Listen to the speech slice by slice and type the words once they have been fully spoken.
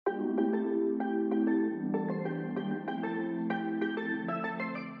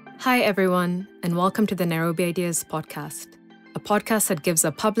Hi, everyone, and welcome to the Nairobi Ideas podcast, a podcast that gives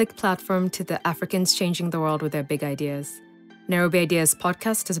a public platform to the Africans changing the world with their big ideas. Nairobi Ideas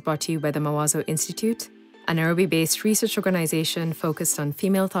podcast is brought to you by the Mawazo Institute, a Nairobi-based research organization focused on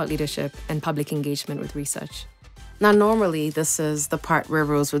female thought leadership and public engagement with research. Now, normally, this is the part where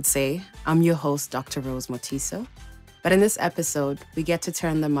Rose would say, I'm your host, Dr. Rose Mutiso. But in this episode, we get to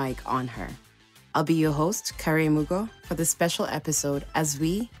turn the mic on her. I'll be your host, Kare Mugo, for this special episode as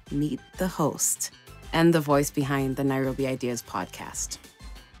we meet the host and the voice behind the Nairobi Ideas podcast.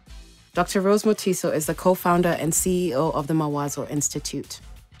 Dr. Rose Mutiso is the co-founder and CEO of the Mawazo Institute.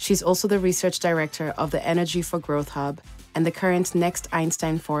 She's also the research director of the Energy for Growth Hub and the current Next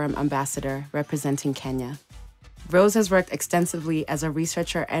Einstein Forum Ambassador representing Kenya. Rose has worked extensively as a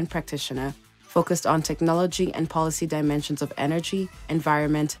researcher and practitioner focused on technology and policy dimensions of energy,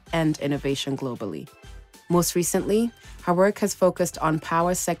 environment, and innovation globally. Most recently, her work has focused on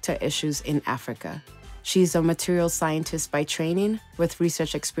power sector issues in Africa. She's a materials scientist by training with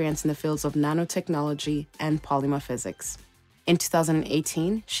research experience in the fields of nanotechnology and polymer physics. In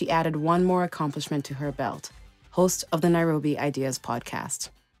 2018, she added one more accomplishment to her belt, host of the Nairobi Ideas podcast.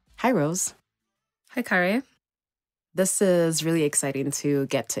 Hi, Rose. Hi, Kare. This is really exciting to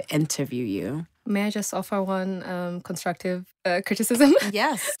get to interview you. May I just offer one constructive criticism?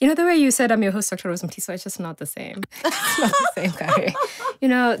 Yes. You know, the way you said I'm your host, Dr. Rose Mutiso, it's just not the same. It's not the same, Kare. You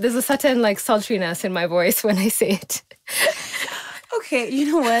know, there's a certain sultriness in my voice when I say it. Okay, you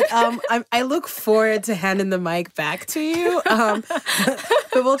know what? I look forward to handing the mic back to you.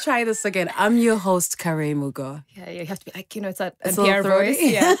 But we'll try this again. I'm your host, Kare Mugo. Yeah, you have to be it's that It's a NPR little voice.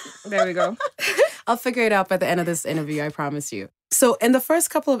 throaty. Yeah, there we go. I'll figure it out by the end of this interview, I promise you. So in the first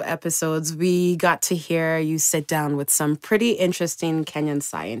couple of episodes, we got to hear you sit down with some pretty interesting Kenyan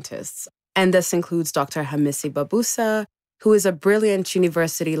scientists. And this includes Dr. Hamisi Babusa, who is a brilliant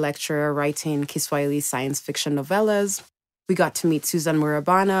university lecturer writing Kiswahili science fiction novellas. We got to meet Susan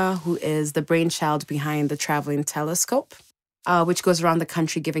Murabana, who is the brainchild behind the Traveling Telescope, which goes around the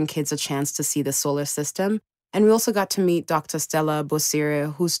country giving kids a chance to see the solar system. And we also got to meet Dr. Stella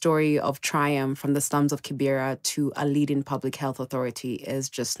Bosire, whose story of triumph from the slums of Kibera to a leading public health authority is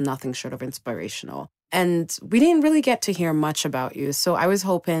just nothing short of inspirational. And we didn't really get to hear much about you. So I was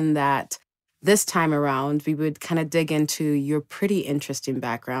hoping that this time around, we would kind of dig into your pretty interesting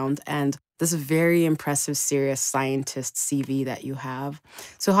background and this very impressive, serious scientist CV that you have.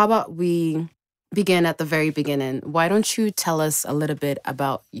 So how about we begin at the very beginning? Why don't you tell us a little bit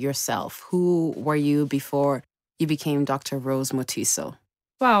about yourself? Who were you before you became Dr. Rose Mutiso?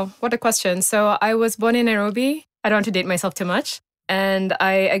 Wow, what a question. So I was born in Nairobi. I don't want to date myself too much. And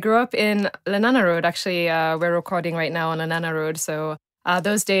I grew up in Lenana Road. Actually, we're recording right now on Lenana Road. So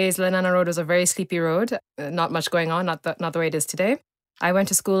those days, Lenana Road was a very sleepy road. Not much going on, not the way it is today. I went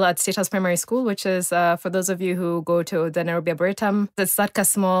to school at State House Primary School, which is, for those of you who go to the Nairobi Arboretum, it's that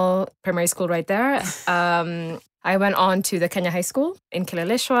small primary school right there. I went on to the Kenya High School in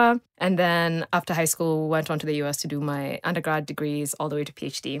Kileleshwa, and then after high school, went on to the US to do my undergrad degrees all the way to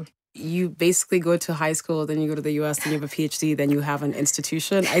PhD. You basically go to high school, then you go to the US, then you have a PhD, then you have an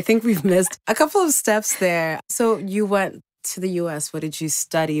institution. I think we've missed a couple of steps there. So you went to the US. What did you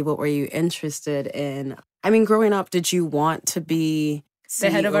study? What were you interested in? I mean, growing up, did you want to be the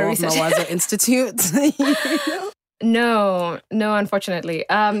head of a research Mawazo Institute? No, unfortunately.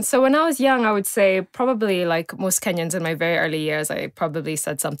 So when I was young, I would say probably like most Kenyans in my very early years, I probably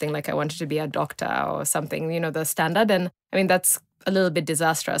said something like I wanted to be a doctor or something, the standard. And I mean, that's a little bit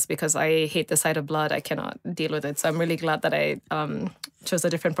disastrous because I hate the sight of blood. I cannot deal with it. So I'm really glad that I chose a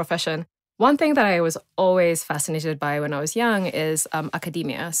different profession. One thing that I was always fascinated by when I was young is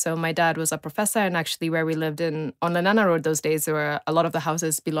academia. So my dad was a professor, and actually where we lived on Lenana Road those days, there were a lot of the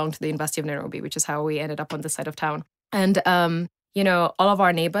houses belonged to the University of Nairobi, which is how we ended up on this side of town. And, all of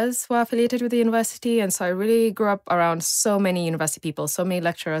our neighbors were affiliated with the university. And so I really grew up around so many university people, so many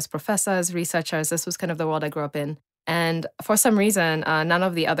lecturers, professors, researchers. This was kind of the world I grew up in. And for some reason, none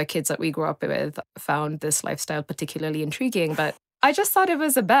of the other kids that we grew up with found this lifestyle particularly intriguing, but I just thought it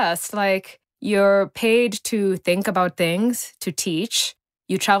was the best. Like, you're paid to think about things, to teach.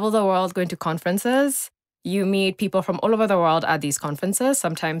 You travel the world going to conferences. You meet people from all over the world at these conferences.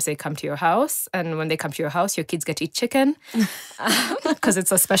 Sometimes they come to your house. And when they come to your house, your kids get to eat chicken because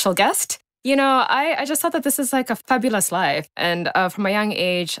it's a special guest. I just thought that this is like a fabulous life. And from a young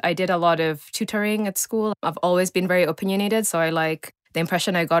age, I did a lot of tutoring at school. I've always been very opinionated. So the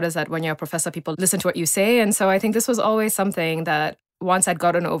impression I got is that when you're a professor, people listen to what you say. And so I think this was always something that once I'd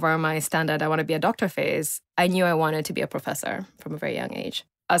gotten over my standard, I want to be a doctor phase, I knew I wanted to be a professor from a very young age.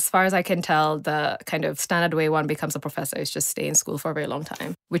 as far as I can tell, the kind of standard way one becomes a professor is just stay in school for a very long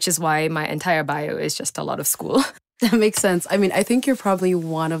time, which is why my entire bio is just a lot of school. That makes sense. I mean, I think you're probably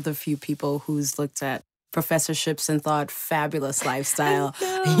one of the few people who's looked at professorships and thought, fabulous lifestyle.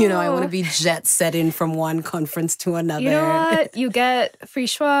 I want to be jet setting from one conference to another. You know what? You get free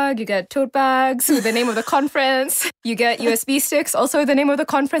swag, you get tote bags with the name of the conference, you get USB sticks, also the name of the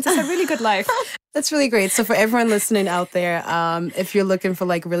conference. It's a really good life. That's really great. So for everyone listening out there, if you're looking for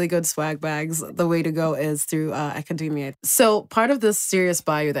like really good swag bags, the way to go is through academia. So part of this serious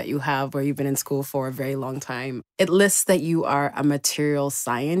bio that you have where you've been in school for a very long time, it lists that you are a material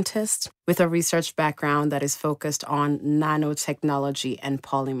scientist with a research background that is focused on nanotechnology and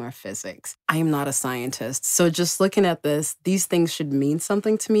polymer physics. I am not a scientist. So just looking at this, these things should mean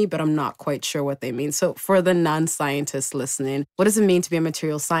something to me, but I'm not quite sure what they mean. So for the non-scientists listening, what does it mean to be a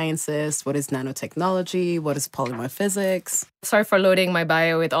material scientist? What is nanotechnology? What is polymer physics? Sorry for loading my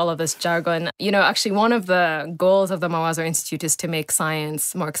bio with all of this jargon. Actually, one of the goals of the Mawazo Institute is to make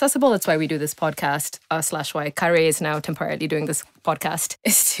science more accessible. That's why we do this podcast, /why Kare is now temporarily doing this podcast,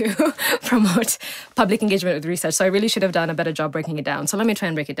 is to promote public engagement with research. So I really should have done a better job breaking it down. So let me try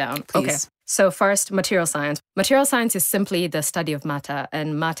and break it down. Please. Okay. So first, material science. Material science is simply the study of matter,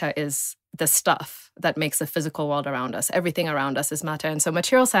 and matter is the stuff that makes the physical world around us. Everything around us is matter. And so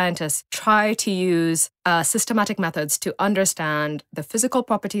material scientists try to use systematic methods to understand the physical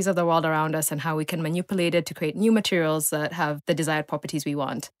properties of the world around us and how we can manipulate it to create new materials that have the desired properties we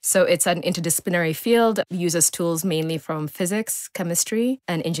want. So it's an interdisciplinary field, uses tools mainly from physics, chemistry,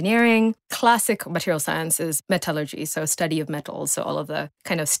 and engineering. Classic material science is metallurgy, so study of metals. So all of the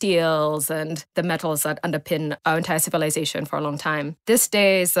kind of steels and the metals that underpin our entire civilization for a long time. This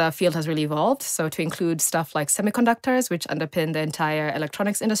day's field has really evolved. So to include stuff like semiconductors, which underpin the entire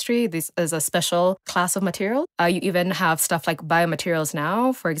electronics industry. This is a special class of material. You even have stuff like biomaterials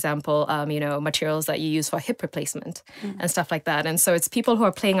now, for example, materials that you use for hip replacement and stuff like that. And so it's people who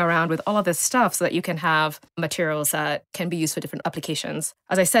are playing around with all of this stuff so that you can have materials that can be used for different applications.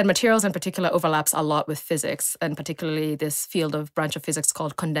 As I said, materials in particular overlaps a lot with physics, and particularly this branch of physics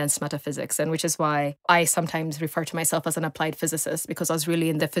called condensed matter physics, and which is why I sometimes refer to myself as an applied physicist, because I was really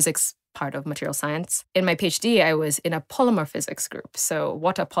in the physics part of material science. In my PhD, I was in a polymer physics group. So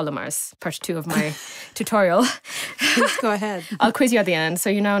what are polymers? Part 2 of my tutorial. Please go ahead. I'll quiz you at the end, so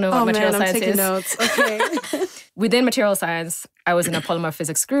you now know what material science is. I'm taking notes. Okay. Within material science, I was in a polymer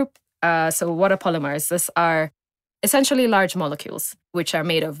physics group. So what are polymers? These are essentially large molecules, which are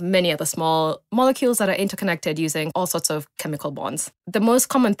made of many other small molecules that are interconnected using all sorts of chemical bonds. The most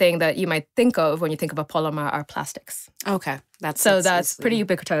common thing that you might think of when you think of a polymer are plastics. Okay. That's pretty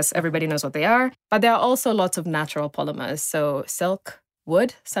ubiquitous. Everybody knows what they are. But there are also lots of natural polymers. So silk,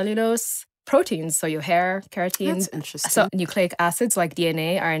 wood, cellulose, proteins, so your hair, keratin. That's interesting. So nucleic acids like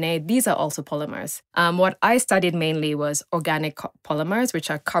DNA, RNA, these are also polymers. What I studied mainly was organic polymers, which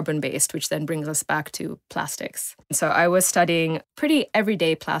are carbon-based, which then brings us back to plastics. So I was studying pretty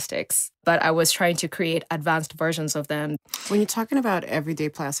everyday plastics, but I was trying to create advanced versions of them. When you're talking about everyday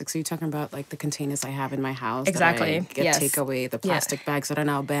plastics, are you talking about like the containers I have in my house? Exactly. That I get takeaway, the plastic bags that are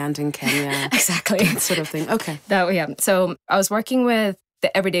now banned in Kenya. Exactly. That sort of thing. Okay. So I was working with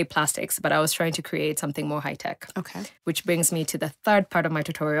the everyday plastics, but I was trying to create something more high-tech. Okay. Which brings me to the third part of my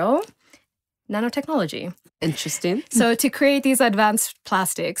tutorial, nanotechnology. Interesting. So to create these advanced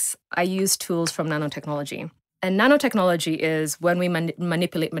plastics, I use tools from nanotechnology. And nanotechnology is when we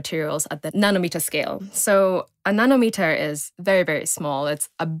manipulate materials at the nanometer scale. So a nanometer is very, very small. It's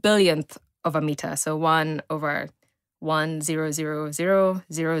a billionth of a meter. So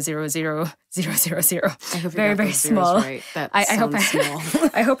 1,000,000,000,000,000. Very, very small. Right. I hope small.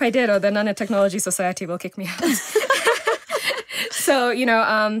 I hope I did, or the Nanotechnology Society will kick me out. So,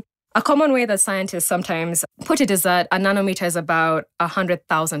 a common way that scientists sometimes put it is that a nanometer is about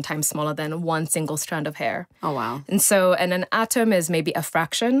 100,000 times smaller than one single strand of hair. Oh, wow. And an atom is maybe a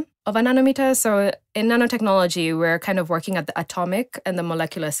fraction of a nanometer. So in nanotechnology, we're kind of working at the atomic and the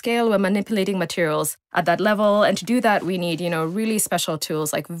molecular scale. We're manipulating materials at that level. And to do that, we need, really special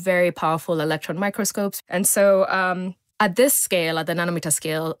tools like very powerful electron microscopes. And so at this scale, at the nanometer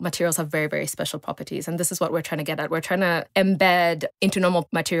scale, materials have very, very special properties. And this is what we're trying to get at. We're trying to embed into normal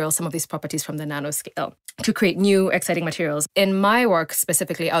materials some of these properties from the nanoscale to create new, exciting materials. In my work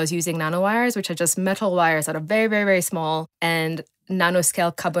specifically, I was using nanowires, which are just metal wires that are very, very, very small, and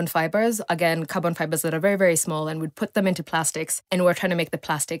nanoscale carbon fibers. Again, carbon fibers that are very, very small, and we'd put them into plastics. And we're trying to make the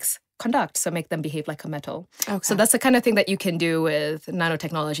plastics conduct, so make them behave like a metal. Okay. So that's the kind of thing that you can do with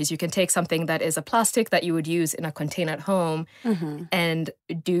nanotechnologies. You can take something that is a plastic that you would use in a container at home and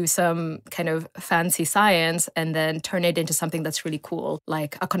do some kind of fancy science and then turn it into something that's really cool,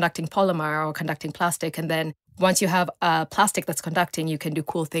 like a conducting polymer or conducting plastic. And then once you have a plastic that's conducting, you can do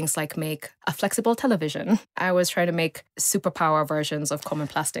cool things like make a flexible television. I was trying to make superpower versions of common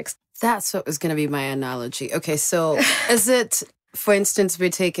plastics. That's what was going to be my analogy. Okay, so is it, for instance,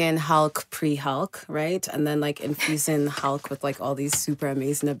 we're taking Hulk pre-Hulk, right? And then like infusing Hulk with like all these super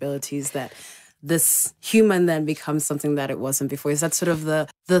amazing abilities that this human then becomes something that it wasn't before. Is that sort of the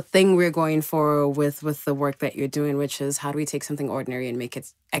thing we're going for with the work that you're doing, which is how do we take something ordinary and make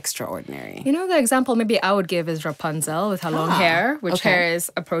it extraordinary? You know, the example maybe I would give is Rapunzel with her long hair, which hair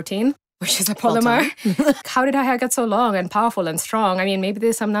is a protein, which is a polymer. How did her hair get so long and powerful and strong? I mean, maybe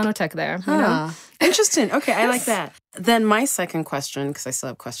there's some nanotech there, you know? Interesting. Okay, I like that. Then my second question, because I still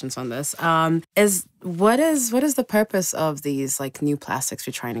have questions on this, is what is the purpose of these like new plastics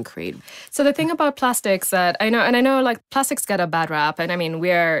we're trying to create? So the thing about plastics that I know like plastics get a bad rap. And I mean,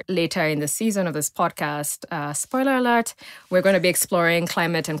 we're later in the season of this podcast, spoiler alert, we're going to be exploring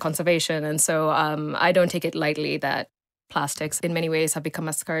climate and conservation. And so I don't take it lightly that plastics in many ways have become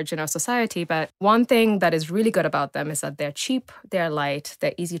a scourge in our society. But one thing that is really good about them is that they're cheap, they're light,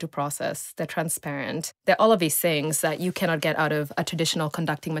 they're easy to process, they're transparent. They're all of these things that you cannot get out of a traditional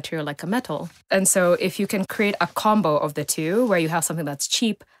conducting material like a metal. And so if you can create a combo of the two where you have something that's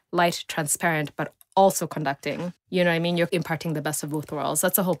cheap, light, transparent, but also conducting, you know what I mean? You're imparting the best of both worlds.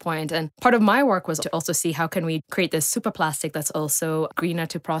 That's the whole point. And part of my work was to also see how can we create this super plastic that's also greener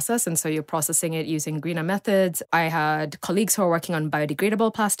to process. And so you're processing it using greener methods. I had colleagues who are working on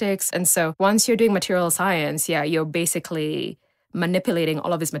biodegradable plastics. And so once you're doing material science, you're basically manipulating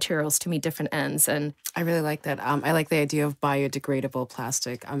all of these materials to meet different ends. And I really like that. I like the idea of biodegradable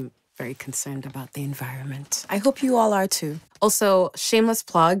plastic. I'm very concerned about the environment. I hope you all are too. Also, shameless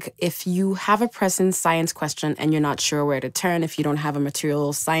plug, if you have a present science question and you're not sure where to turn, if you don't have a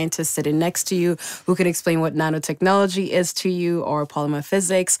material scientist sitting next to you who can explain what nanotechnology is to you or polymer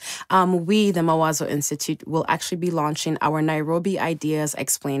physics, we, the Mawazo Institute, will actually be launching our Nairobi Ideas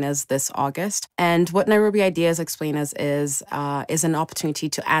Explainers this August. And what Nairobi Ideas Explainers is an opportunity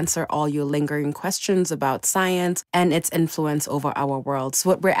to answer all your lingering questions about science and its influence over our world. So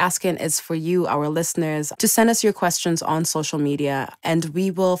what we're asking is for you, our listeners, to send us your questions on social media, and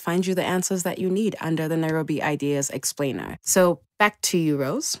we will find you the answers that you need under the Nairobi Ideas Explainer. So back to you,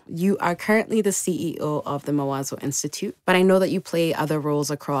 Rose. You are currently the CEO of the Mawazo Institute, but I know that you play other roles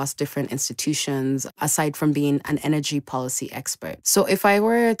across different institutions aside from being an energy policy expert. So if I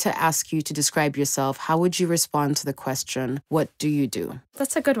were to ask you to describe yourself, how would you respond to the question, what do you do?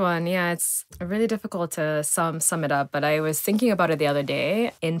 That's a good one. Yeah, it's really difficult to sum it up, but I was thinking about it the other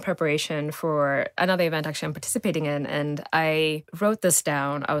day in preparation for another event actually I'm participating in, and I wrote this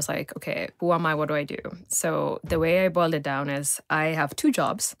down. I was like, okay, who am I? What do I do? So the way I boiled it down is I have two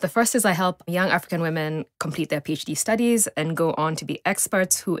jobs. The first is I help young African women complete their PhD studies and go on to be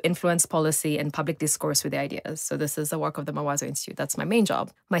experts who influence policy and public discourse with their ideas. So this is the work of the Mawazo Institute. That's my main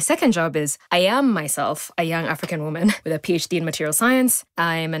job. My second job is I am myself a young African woman with a PhD in material science.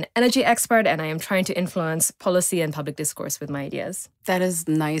 I'm an energy expert and I am trying to influence policy and public discourse with my ideas. That is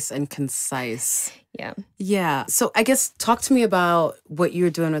nice and concise. Yeah. Yeah. So I guess talk to me about what you're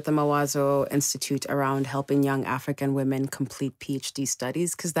doing with the Mawazo Institute around helping young African women complete PhD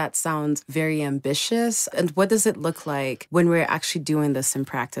studies, because that sounds very ambitious. And what does it look like when we're actually doing this in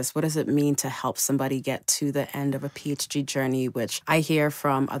practice? What does it mean to help somebody get to the end of a PhD journey, which I hear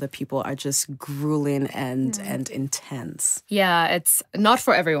from other people are just grueling and intense? Yeah, it's not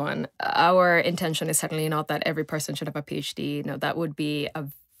for everyone. Our intention is certainly not that every person should have a PhD. No, that would be a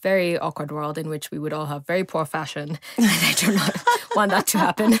very awkward world in which we would all have very poor fashion. And I do not want that to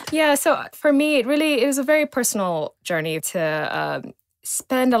happen. Yeah, so for me, it was a very personal journey to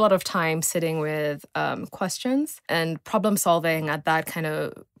spend a lot of time sitting with questions and problem solving at that kind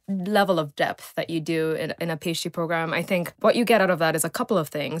of level of depth that you do in a PhD program. I think what you get out of that is a couple of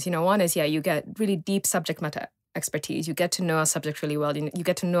things. You know, one is, you get really deep subject matter expertise. You get to know a subject really well. You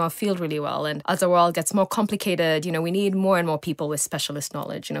get to know a field really well. And as the world gets more complicated, we need more and more people with specialist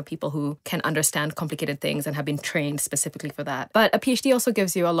knowledge, people who can understand complicated things and have been trained specifically for that. But a PhD also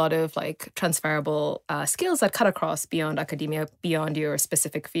gives you a lot of transferable skills that cut across beyond academia, beyond your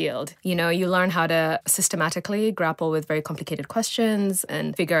specific field. You learn how to systematically grapple with very complicated questions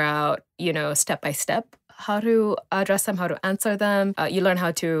and figure out, step by step, how to address them, how to answer them. You learn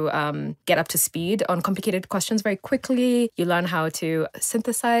how to get up to speed on complicated questions very quickly. You learn how to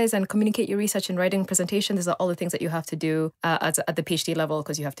synthesize and communicate your research in writing presentations. These are all the things that you have to do at the PhD level,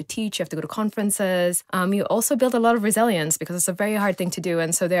 because you have to teach, you have to go to conferences. You also build a lot of resilience because it's a very hard thing to do.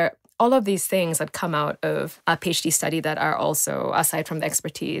 And so there are all of these things that come out of a PhD study that are also, aside from the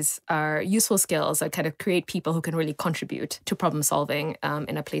expertise, are useful skills that kind of create people who can really contribute to problem solving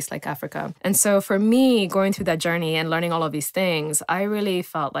in a place like Africa. And so for me, going through that journey and learning all of these things, I really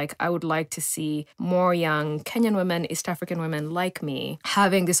felt like I would like to see more young Kenyan women, East African women like me,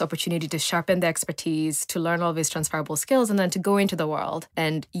 having this opportunity to sharpen their expertise, to learn all these transferable skills, and then to go into the world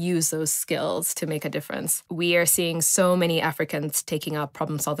and use those skills to make a difference. We are seeing so many Africans taking up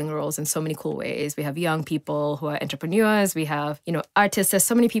problem solving roles in so many cool ways. We have young people who are entrepreneurs. We have, artists. There's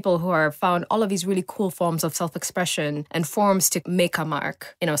so many people who are found all of these really cool forms of self-expression and forms to make a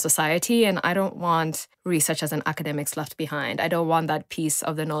mark in our society. And I don't want researchers and academics left behind. I don't want that piece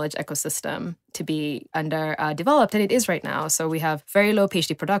of the knowledge ecosystem to be underdeveloped, and it is right now. So we have very low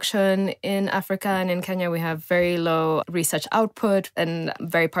PhD production in Africa and in Kenya. We have very low research output, and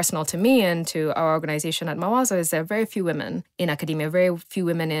very personal to me and to our organization at Mawazo is there are very few women in academia, very few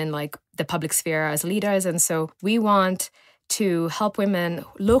women in like the public sphere as leaders. And so we want to help women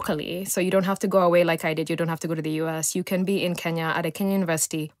locally. So you don't have to go away like I did. You don't have to go to the US. You can be in Kenya at a Kenyan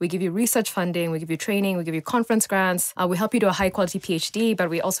university. We give you research funding. We give you training. We give you conference grants. We help you do a high quality PhD, but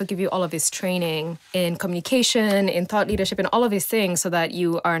we also give you all of this training in communication, in thought leadership, and all of these things so that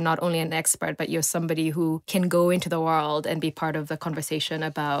you are not only an expert, but you're somebody who can go into the world and be part of the conversation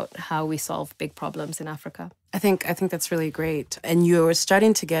about how we solve big problems in Africa. I think that's really great. And you're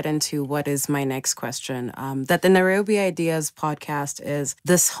starting to get into what is my next question, that the Nairobi Ideas podcast is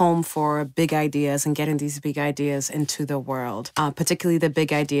this home for big ideas and getting these big ideas into the world, particularly the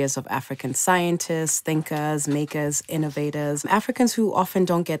big ideas of African scientists, thinkers, makers, innovators, Africans who often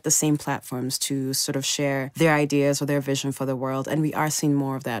don't get the same platforms to sort of share their ideas or their vision for the world. And we are seeing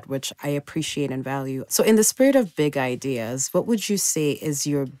more of that, which I appreciate and value. So in the spirit of big ideas, what would you say is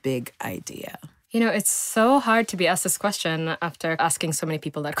your big idea? It's so hard to be asked this question after asking so many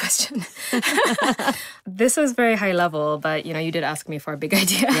people that question. This is very high level, but, you did ask me for a big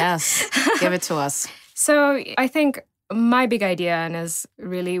idea. Yes, give it to us. So I think my big idea, and is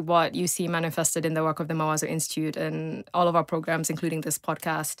really what you see manifested in the work of the Mawazo Institute and all of our programs, including this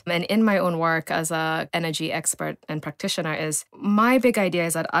podcast, and in my own work as an energy expert and practitioner, is my big idea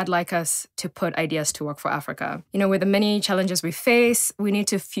is that I'd like us to put ideas to work for Africa. With the many challenges we face, we need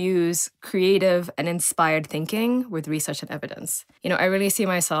to fuse creative and inspired thinking with research and evidence. I really see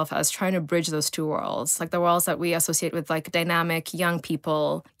myself as trying to bridge those two worlds, like the worlds that we associate with like dynamic young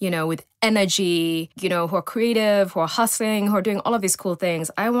people, with energy, who are creative, who are hustling, who are doing all of these cool things.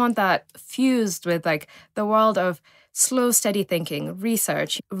 I want that fused with like the world of slow, steady thinking,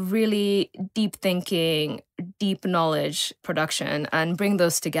 research, really deep thinking, deep knowledge production, and bring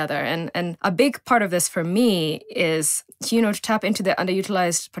those together. And a big part of this for me is, to tap into the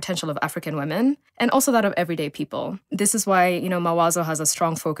underutilized potential of African women and also that of everyday people. This is why, Mawazo has a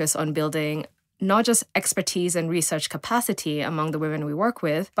strong focus on building not just expertise and research capacity among the women we work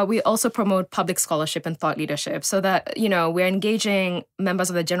with, but we also promote public scholarship and thought leadership so that, we're engaging members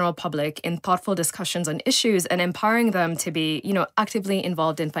of the general public in thoughtful discussions on issues and empowering them to be, actively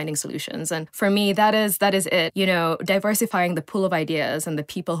involved in finding solutions. And for me, that is it, diversifying the pool of ideas and the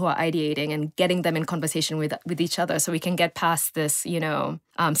people who are ideating and getting them in conversation with each other so we can get past this,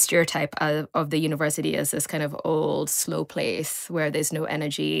 stereotype of the university as this kind of old, slow place where there's no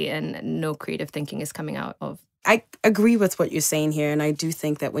energy and no creative thinking is coming out of. I agree with what you're saying here. And I do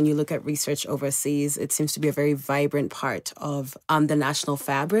think that when you look at research overseas, it seems to be a very vibrant part of the national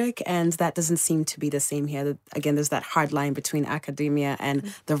fabric. And that doesn't seem to be the same here. Again, there's that hard line between academia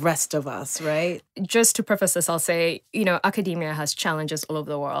and the rest of us, right? Just to preface this, I'll say, academia has challenges all over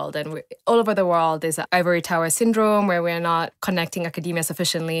the world. And all over the world, there's an ivory tower syndrome where we're not connecting academia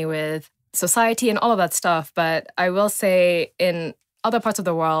sufficiently with society and all of that stuff. But I will say in other parts of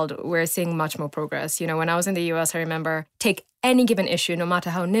the world, we're seeing much more progress. When I was in the US, I remember take any given issue, no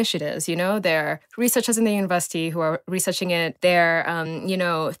matter how niche it is. There are researchers in the university who are researching it. There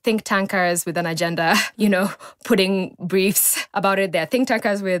are, think tankers with an agenda, putting briefs about it. There are think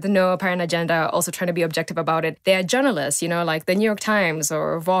tankers with no apparent agenda, also trying to be objective about it. There are journalists, like the New York Times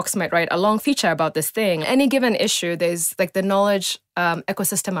or Vox might write a long feature about this thing. Any given issue, there's like the knowledge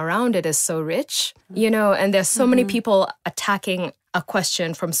ecosystem around it is so rich, and there's so many people attacking a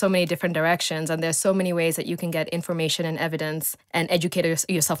question from so many different directions. And there's so many ways that you can get information and evidence and educate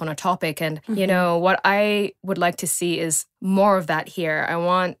yourself on a topic. And, what I would like to see is more of that here. I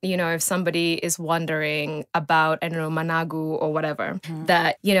want, if somebody is wondering about, I don't know, Managu or whatever,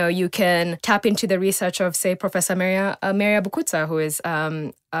 that, you can tap into the research of, say, Professor Maria Bukutsa, who is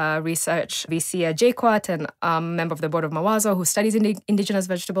research VC at JQuat and member of the board of Mawazo, who studies indigenous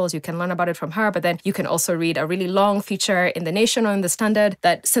vegetables. You can learn about it from her, but then you can also read a really long feature in The Nation or in The Standard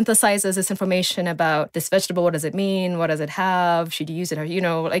that synthesizes this information about this vegetable. What does it mean? What does it have? Should you use it? Or,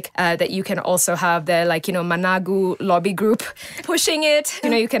 that you can also have the, Managu lobby group pushing it.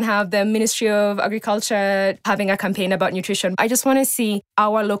 You can have the Ministry of Agriculture having a campaign about nutrition. I just want to see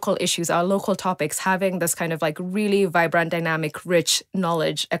our local issues, our local topics, having this kind of really vibrant, dynamic, rich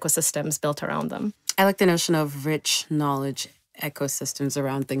knowledge ecosystems built around them. I like the notion of rich knowledge ecosystems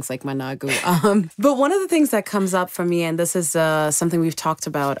around things like Managu. But one of the things that comes up for me, and this is something we've talked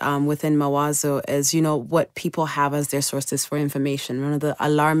about within Mawazo, is, what people have as their sources for information. One of the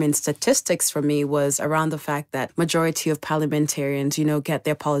alarming statistics for me was around the fact that majority of parliamentarians, get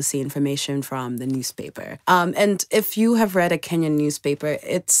their policy information from the newspaper. And if you have read a Kenyan newspaper,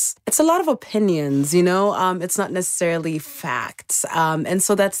 it's a lot of opinions, it's not necessarily facts. And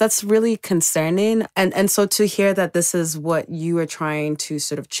so that's really concerning. And so to hear that this is what you are trying to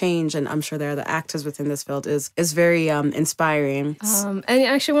sort of change, and I'm sure there are the actors within this field, is very inspiring. And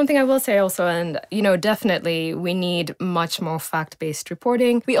actually, one thing I will say also, and definitely we need much more fact-based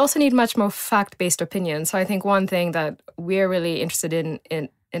reporting. We also need much more fact-based opinion. So I think one thing that we're really interested in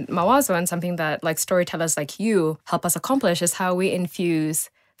Mawazo, and something that storytellers like you help us accomplish, is how we infuse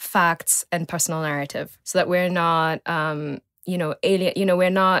facts and personal narrative, so that we're not we're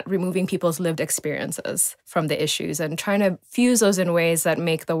not removing people's lived experiences from the issues, and trying to fuse those in ways that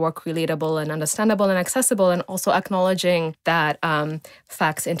make the work relatable and understandable and accessible, and also acknowledging that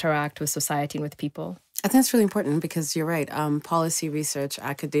facts interact with society and with people. I think that's really important, because you're right. Policy research,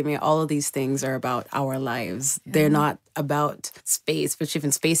 academia, all of these things are about our lives. Yeah. They're not about space, which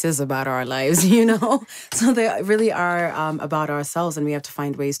even space is about our lives, So they really are about ourselves, and we have to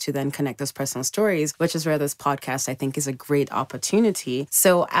find ways to then connect those personal stories, which is where this podcast, I think, is a great opportunity.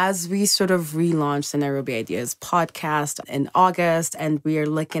 So as we sort of relaunch the Nairobi Ideas podcast in August, and we are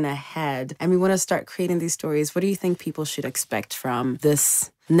looking ahead, and we want to start creating these stories, what do you think people should expect from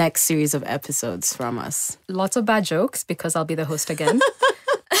this next series of episodes from us? Lots of bad jokes, because I'll be the host again.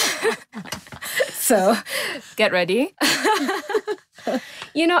 So get ready.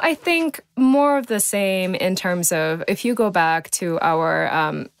 I think more of the same in terms of, if you go back to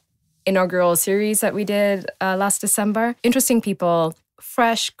our inaugural series that we did last December, interesting people,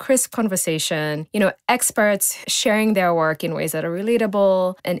 fresh, crisp conversation, experts sharing their work in ways that are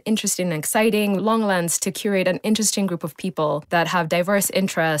relatable and interesting and exciting, long lens to curate an interesting group of people that have diverse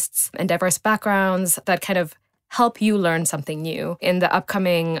interests and diverse backgrounds that kind of help you learn something new. In the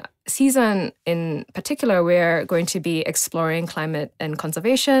upcoming season in particular, we're going to be exploring climate and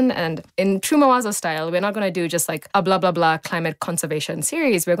conservation. And in true Mawazo style, we're not going to do just a blah, blah, blah climate conservation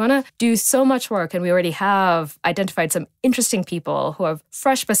series. We're going to do so much work. And we already have identified some interesting people who have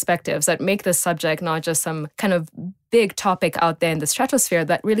fresh perspectives that make this subject not just some kind of big topic out there in the stratosphere,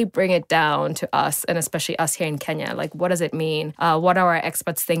 that really bring it down to us, and especially us here in Kenya. What does it mean? What are our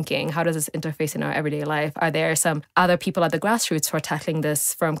experts thinking? How does this interface in our everyday life? Are there some other people at the grassroots who are tackling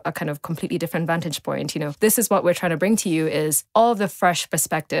this from a kind of completely different vantage point? This is what we're trying to bring to you, is all of the fresh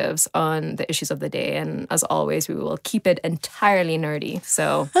perspectives on the issues of the day. And as always, we will keep it entirely nerdy.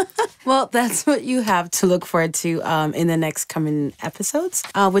 So, well, that's what you have to look forward to in the next coming episodes,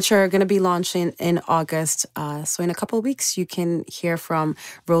 which are going to be launching in August. So in a couple of weeks, you can hear from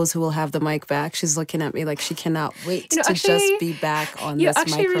Rose, who will have the mic back. She's looking at me like she cannot wait to just be back on this microphone. You're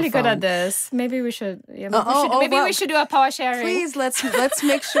actually really good at this. Maybe we should. Yeah, maybe we should do a power sharing. Please, let's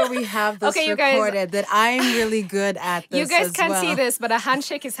make sure we have this recorded. Guys, that I'm really good at this. You guys can't see this, but a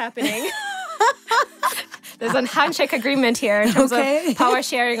handshake is happening. There's a handshake agreement here in terms of power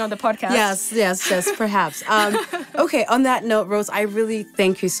sharing on the podcast. Yes, perhaps. Okay, on that note, Rose, I really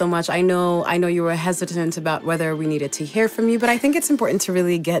thank you so much. I know you were hesitant about whether we needed to hear from you, but I think it's important to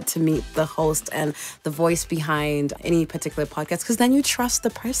really get to meet the host and the voice behind any particular podcast, because then you trust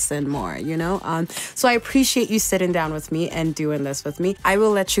the person more, So I appreciate you sitting down with me and doing this with me. I will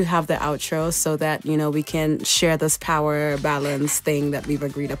let you have the outro so that, we can share this power balance thing that we've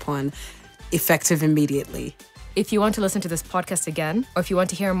agreed upon effective immediately. If you want to listen to this podcast again, or if you want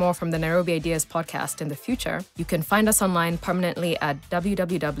to hear more from the Nairobi Ideas podcast in the future, you can find us online permanently at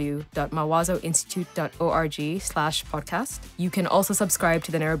www.mawazoinstitute.org/podcast. You can also subscribe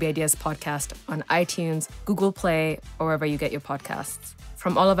to the Nairobi Ideas podcast on iTunes, Google Play, or wherever you get your podcasts.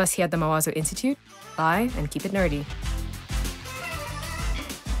 From all of us here at the Mawazo Institute, bye and keep it nerdy.